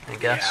acting, I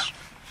guess.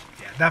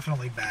 Yeah,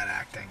 definitely bad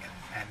acting,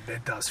 and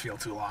it does feel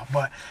too long.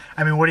 But,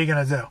 I mean, what are you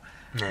going to do?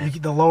 Yeah.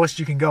 The lowest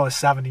you can go is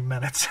 70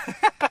 minutes.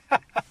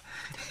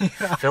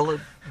 Fill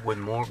it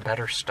with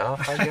better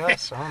stuff, I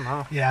guess. I don't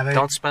know. Yeah,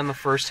 don't spend the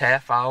first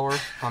half hour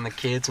on the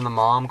kids and the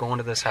mom going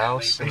to this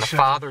house and the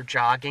father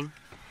jogging.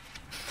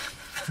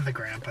 The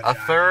grandpa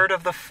jogging. A third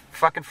of the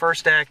fucking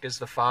first act is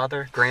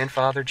the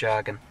grandfather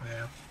jogging.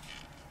 Yeah.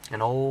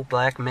 An old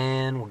black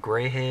man with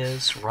gray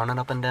hairs running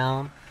up and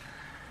down.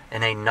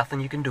 And ain't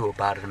nothing you can do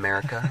about it,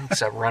 America,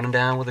 except running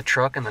down with a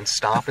truck and then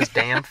stomp his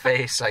damn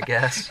face, I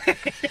guess.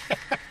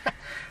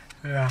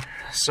 Yeah.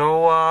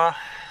 So,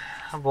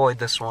 avoid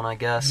this one, I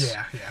guess.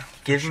 Yeah.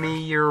 Give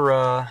me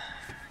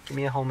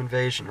a home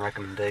invasion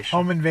recommendation.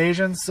 Home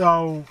invasion?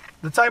 So,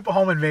 the type of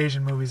home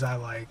invasion movies I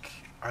like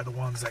are the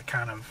ones that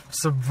kind of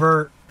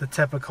subvert the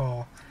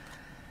typical,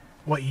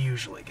 what you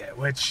usually get,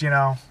 which,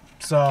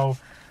 so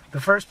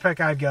the first pick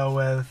I'd go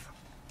with,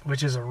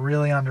 which is a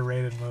really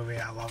underrated movie,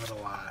 I love it a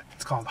lot.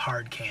 It's called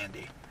Hard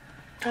Candy.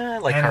 I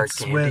like Hard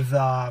Candy.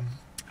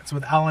 It's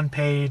with Ellen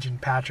Page and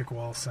Patrick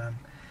Wilson.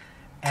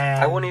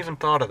 And I wouldn't even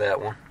thought of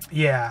that one.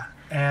 Yeah,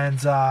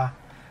 and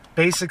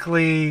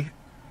basically,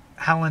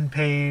 Ellen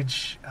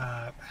Page.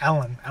 I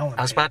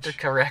was about to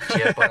correct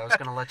you, but I was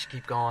going to let you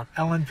keep going.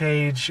 Ellen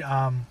Page,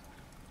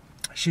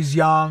 she's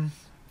young,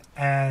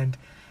 and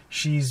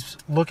she's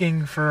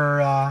looking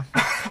for,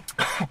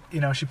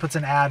 she puts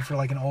an ad for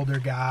like an older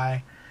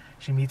guy.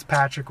 She meets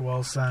Patrick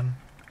Wilson.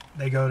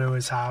 They go to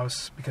his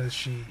house because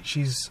she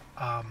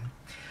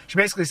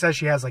basically says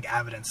she has like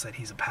evidence that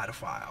he's a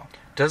pedophile.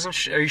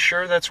 Are you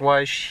sure that's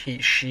why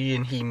she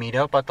and he meet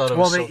up? I thought it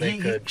was they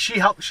could.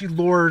 She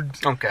lured.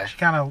 Okay.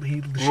 She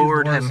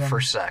lured him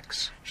for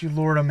sex. She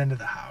lured him into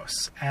the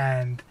house,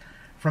 and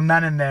from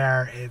then and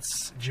there,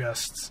 it's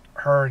just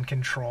her in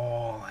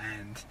control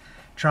and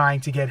trying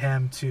to get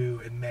him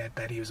to admit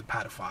that he was a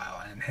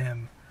pedophile, and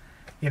him,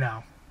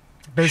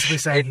 basically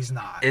saying he's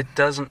not. It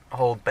doesn't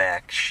hold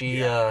back.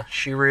 She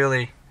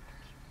really.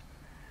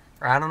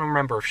 I don't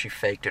remember if she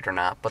faked it or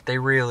not, but they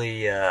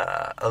really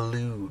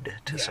allude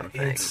to some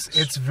things.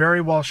 It's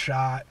very well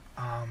shot,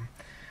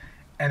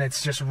 and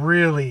it's just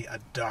really a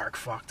dark,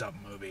 fucked up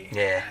movie.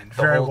 Yeah, and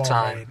the whole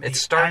time. It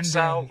starts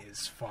out.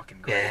 Is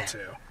fucking great too.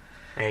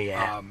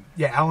 Yeah.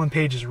 Ellen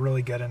Page is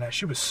really good in it.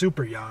 She was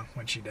super young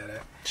when she did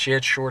it. She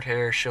had short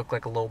hair. She looked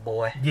like a little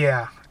boy.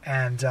 Yeah,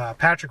 and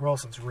Patrick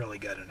Wilson's really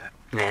good in it.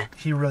 Yeah.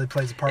 He really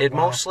plays the part well. It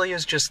well. mostly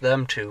is just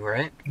them two,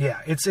 right?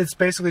 Yeah, it's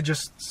basically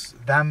just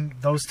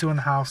those two in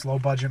the house, low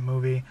budget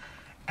movie,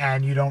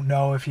 and you don't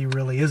know if he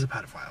really is a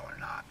pedophile or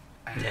not.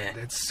 And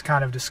it's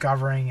kind of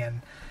discovering,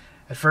 and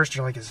at first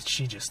you're like, is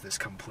she just this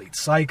complete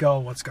psycho?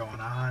 What's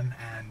going on?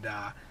 And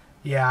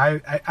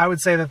I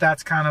would say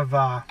that's kind of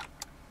a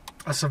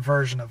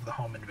subversion of the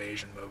home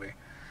invasion movie.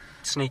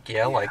 Sneaky,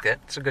 I like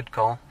it. It's a good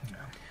call. Yeah.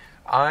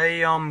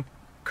 I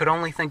could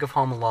only think of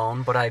Home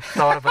Alone, but I've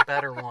thought of a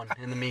better one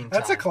in the meantime.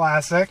 That's a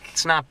classic.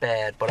 It's not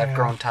bad, but I've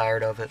grown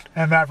tired of it.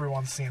 And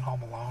everyone's seen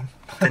Home Alone.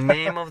 The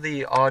name of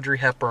the Audrey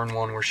Hepburn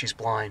one where she's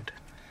blind.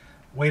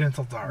 Wait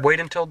Until Dark.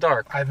 Wait Until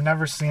Dark. I've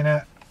never seen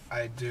it.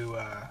 I do.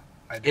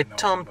 It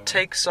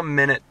takes a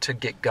minute to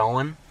get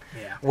going.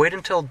 Yeah. Wait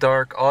Until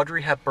Dark.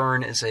 Audrey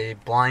Hepburn is a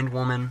blind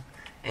woman,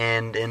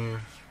 and in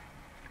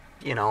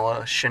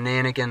a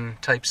shenanigan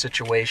type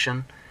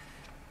situation,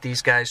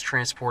 these guys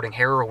transporting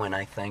heroin,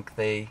 I think,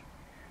 they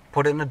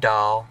put it in a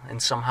doll,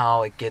 and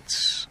somehow it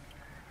gets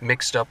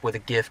mixed up with a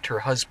gift her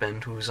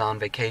husband, who's on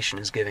vacation,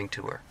 is giving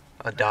to her.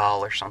 A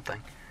doll or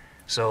something.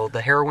 So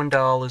the heroin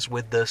doll is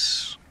with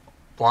this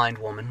blind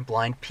woman,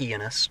 blind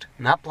pianist.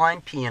 Not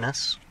blind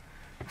pianist,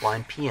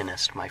 blind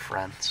pianist, my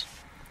friends.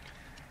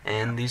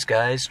 And these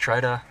guys try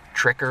to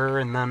trick her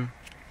and then,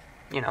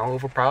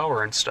 overpower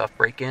her and stuff,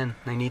 break in.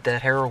 They need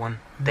that heroin.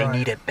 They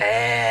need it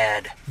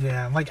bad.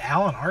 Yeah, like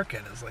Alan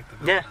Arkin is like the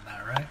villain in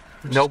that, right?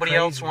 Nobody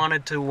else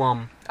wanted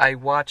to, I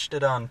watched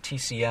it on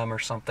TCM or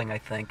something, I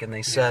think, and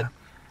they said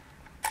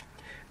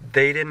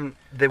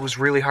it was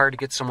really hard to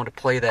get someone to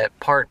play that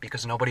part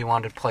because nobody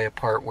wanted to play a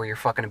part where you're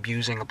fucking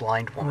abusing a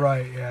blind woman.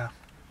 Right, yeah.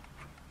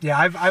 Yeah,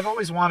 I've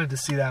always wanted to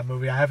see that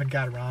movie. I haven't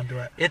got around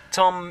to it. It's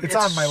on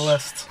my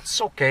list.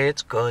 It's okay.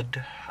 It's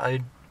good.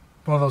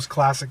 One of those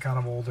classic kind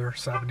of older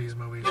 70s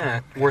movies. Yeah,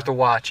 worth a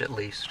watch at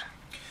least.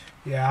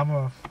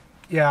 Yeah,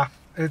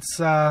 it's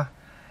and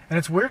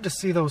it's weird to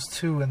see those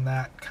two in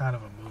that kind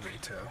of a movie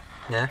too.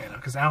 Yeah.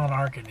 Because Alan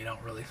Arkin, you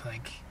don't really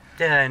think.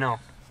 Yeah, I know.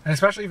 And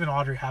especially even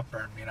Audrey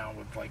Hepburn,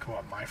 with like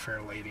My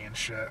Fair Lady and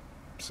shit.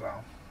 So.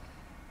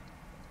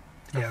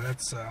 Yeah,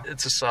 that's.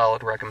 It's a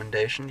solid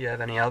recommendation. Do you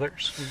have any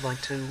others you'd like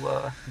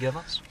to give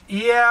us?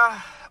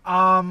 Yeah.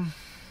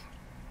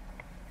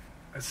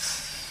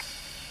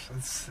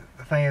 It's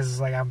the thing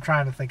is like I'm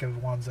trying to think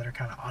of ones that are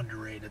kind of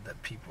underrated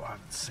that people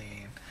haven't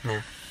seen.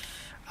 Yeah.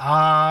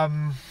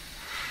 I'm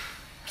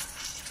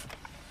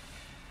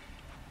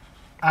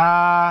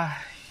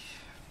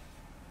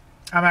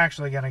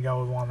actually gonna go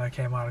with one that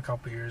came out a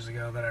couple years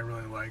ago that I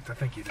really liked. I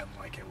think you didn't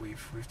like it.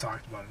 We've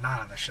talked about it, not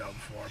on the show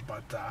before,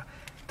 but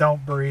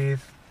Don't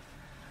Breathe.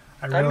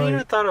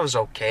 I thought it was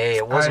okay.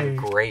 It wasn't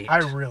great. I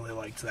really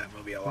liked that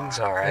movie a lot. It was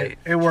all right.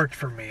 It worked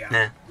for me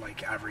on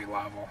like every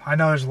level. I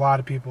know there's a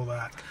lot of people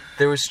that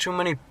there was too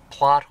many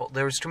plot holes.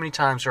 There was too many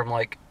times where I'm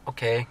like,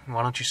 okay,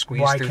 why don't you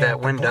squeeze through that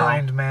window?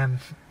 Blind man,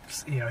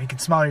 he can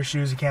smell your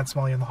shoes. He can't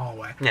smell you in the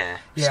hallway. Yeah,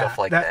 stuff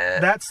like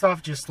that. That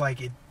stuff just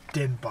like it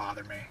didn't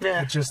bother me.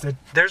 Yeah, it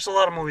there's a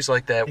lot of movies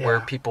like that where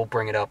people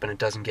bring it up and it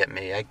doesn't get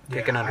me. I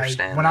can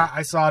understand. When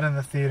I saw it in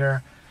the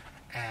theater.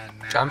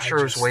 And I'm sure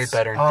it was way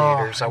better in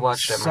theaters. I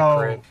watched it in my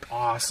crib.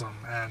 Awesome,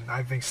 and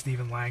I think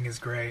Stephen Lang is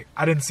great.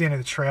 I didn't see any of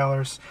the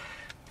trailers,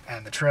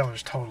 and the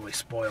trailers totally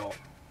spoil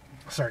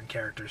certain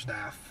characters'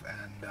 death.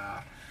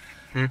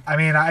 And I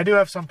mean, I do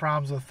have some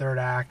problems with the third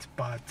act,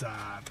 but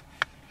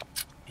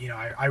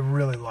I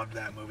really loved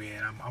that movie,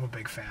 and I'm a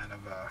big fan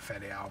of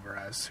Fede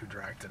Alvarez, who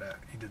directed it.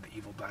 He did the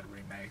Evil Dead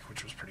remake,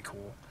 which was pretty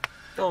cool.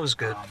 That was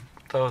good.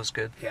 That was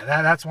good. Yeah,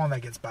 that's one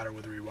that gets better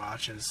with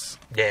rewatches.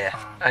 Yeah,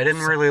 I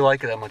didn't really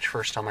like it that much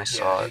first time I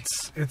saw it.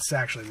 It's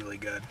actually really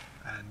good,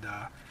 and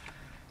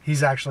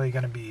he's actually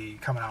going to be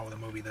coming out with a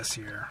movie this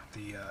year.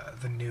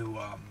 The new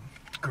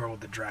Girl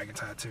with the Dragon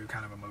Tattoo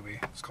kind of a movie.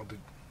 It's called The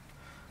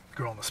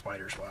Girl in the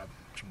Spider's Web,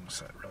 which I'm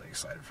really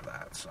excited for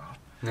that. So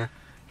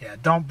yeah,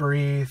 Don't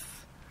Breathe.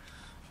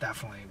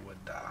 Definitely would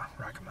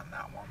recommend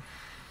that one.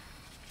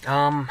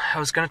 I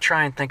was going to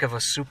try and think of a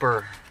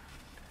super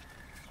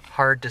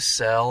hard to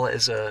sell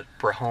as a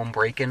home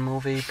break-in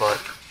movie, but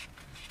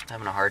I'm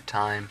having a hard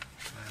time.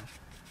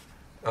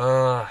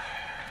 Home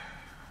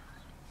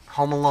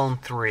Alone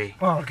 3.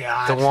 Oh,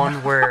 God. The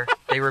one where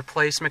they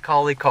replace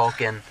Macaulay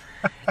Culkin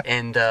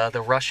and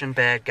the Russian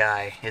bad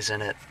guy is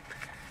in it.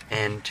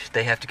 And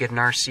they have to get an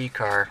RC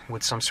car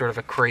with some sort of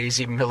a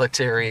crazy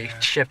military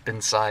chip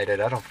inside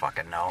it. I don't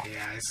fucking know.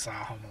 Yeah, I saw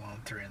Home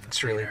Alone 3 in the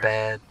It's really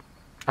bad.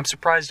 I'm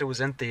surprised it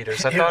was in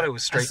theaters. I thought it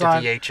was straight to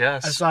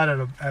VHS. I saw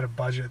it at a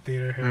budget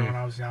theater here when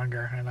I was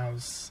younger,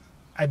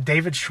 and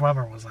David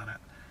Schwimmer was in it.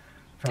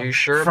 Are you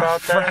sure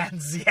about that?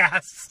 Friends,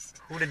 yes.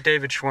 Who did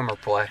David Schwimmer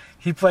play?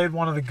 He played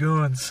one of the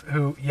goons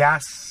who,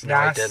 yes. No,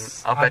 I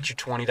didn't. I'll bet you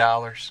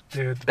 $20.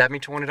 Dude. Bet me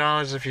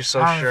 $20 if you're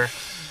so sure.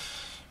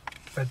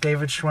 That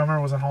David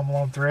Schwimmer was in Home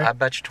Alone 3? I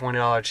bet you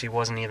 $20 he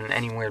wasn't even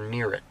anywhere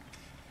near it.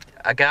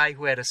 A guy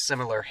who had a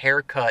similar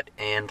haircut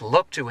and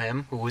look to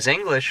him, who was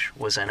English,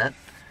 was in it.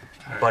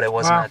 But it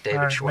was not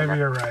David Schwimmer. Maybe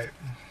you're right.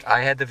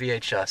 I had the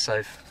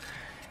VHS.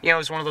 It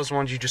was one of those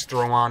ones you just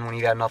throw on when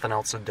you got nothing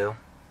else to do.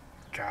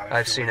 God,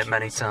 I've seen it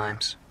many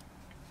times.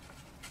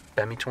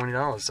 Bet me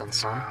 $20 then,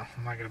 son. Wow,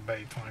 I'm not gonna bet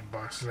you $20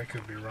 because I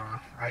could be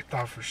wrong. I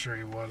thought for sure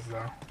he was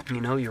though.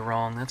 You know you're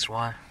wrong. That's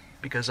why.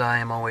 Because I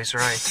am always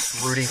right.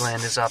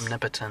 RuudiLand is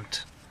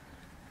omnipotent.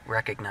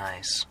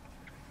 Recognize,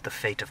 the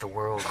fate of the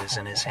world is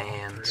in his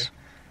hands.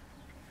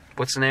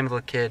 What's the name of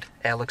the kid?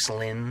 Alex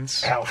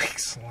Linz.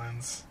 Alex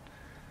Linz.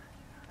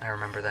 I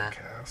remember that.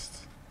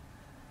 Cast.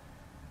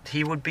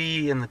 He would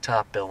be in the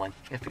top billing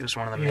if he was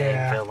one of the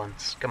main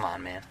villains. Come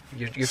on, man.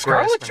 You're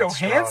Scarlett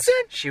Johansson?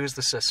 She was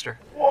the sister.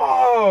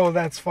 Whoa,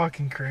 that's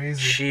fucking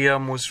crazy. She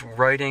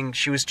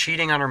was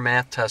cheating on her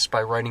math test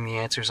by writing the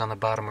answers on the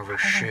bottom of her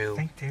shoe. I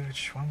think David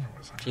Schwimmer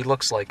was on it. He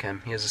looks like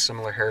him. He has a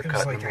similar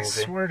haircut in the movie. I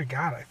swear to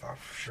God, I thought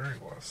for sure he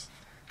was.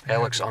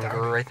 Alex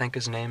Unger, I think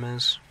his name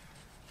is.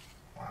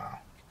 Wow.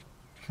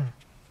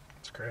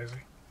 It's crazy.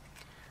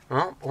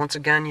 Well, once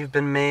again, you've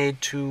been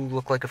made to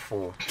look like a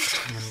fool,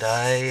 and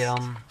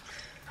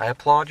I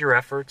applaud your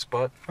efforts.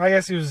 But I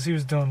guess he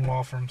was doing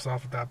well for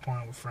himself at that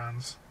point with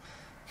Friends.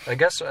 I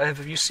guess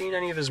have you seen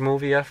any of his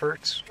movie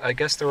efforts? I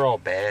guess they're all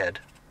bad.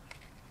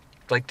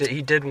 Like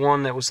he did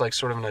one that was like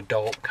sort of an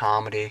adult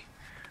comedy,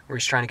 where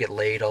he's trying to get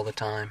laid all the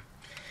time.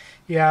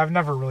 Yeah, I've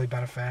never really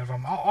been a fan of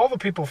him. All the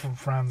people from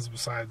Friends,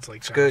 besides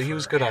like Jennifer good. He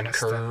was good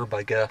Aniston. On Curb,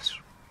 I guess.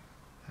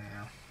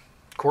 Yeah.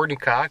 Courtney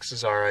Cox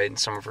is all right in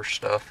some of her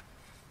stuff.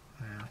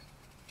 Yeah.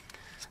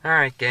 All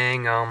right,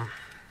 gang.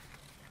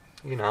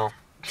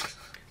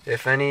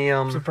 If any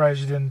I'm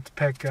surprised you didn't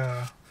pick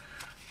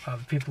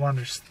The People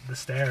Under the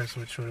Stairs,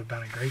 which would have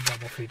been a great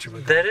double feature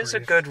with That is a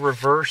good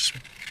reverse.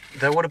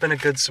 That would have been a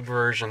good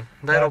subversion.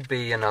 That'll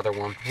be another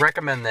one.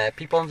 Recommend that.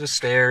 People Under the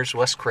Stairs,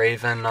 Wes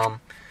Craven.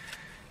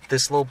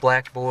 This little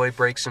black boy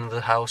breaks into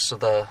the house of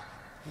the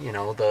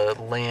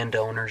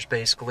landowners,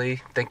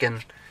 basically,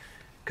 thinking,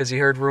 because he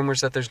heard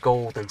rumors that there's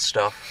gold and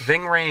stuff.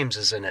 Ving Rhames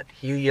is in it.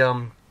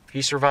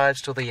 He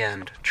survives till the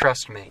end.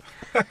 Trust me.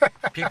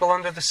 People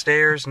Under the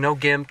Stairs, no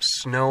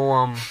gimps,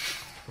 no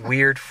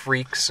weird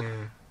freaks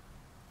and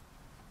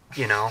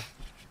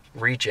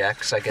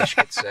rejects, I guess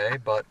you could say,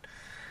 but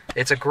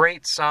it's a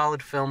great,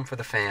 solid film for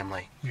the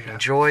family. Yeah.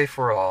 Enjoy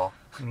for all.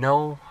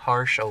 No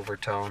harsh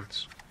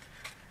overtones.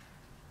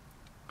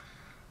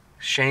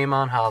 Shame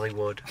on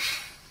Hollywood.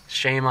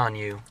 Shame on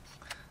you.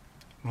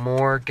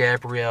 More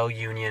Gabrielle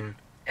Union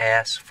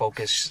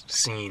ass-focused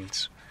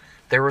scenes.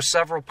 There were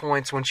several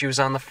points when she was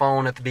on the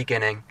phone at the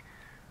beginning.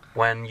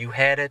 When you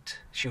had it,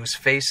 she was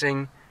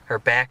facing her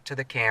back to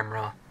the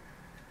camera,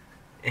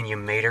 and you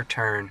made her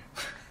turn.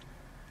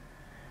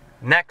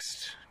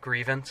 Next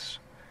grievance.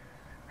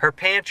 Her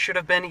pants should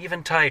have been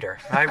even tighter.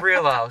 I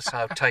realize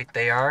how tight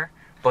they are,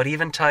 but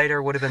even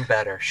tighter would have been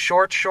better.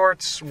 Short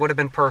shorts would have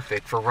been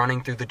perfect for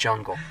running through the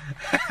jungle.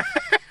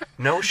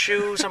 No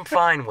shoes I'm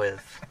fine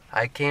with.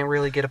 I can't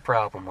really get a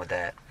problem with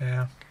that.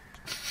 Yeah.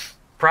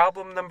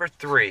 Problem number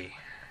 3.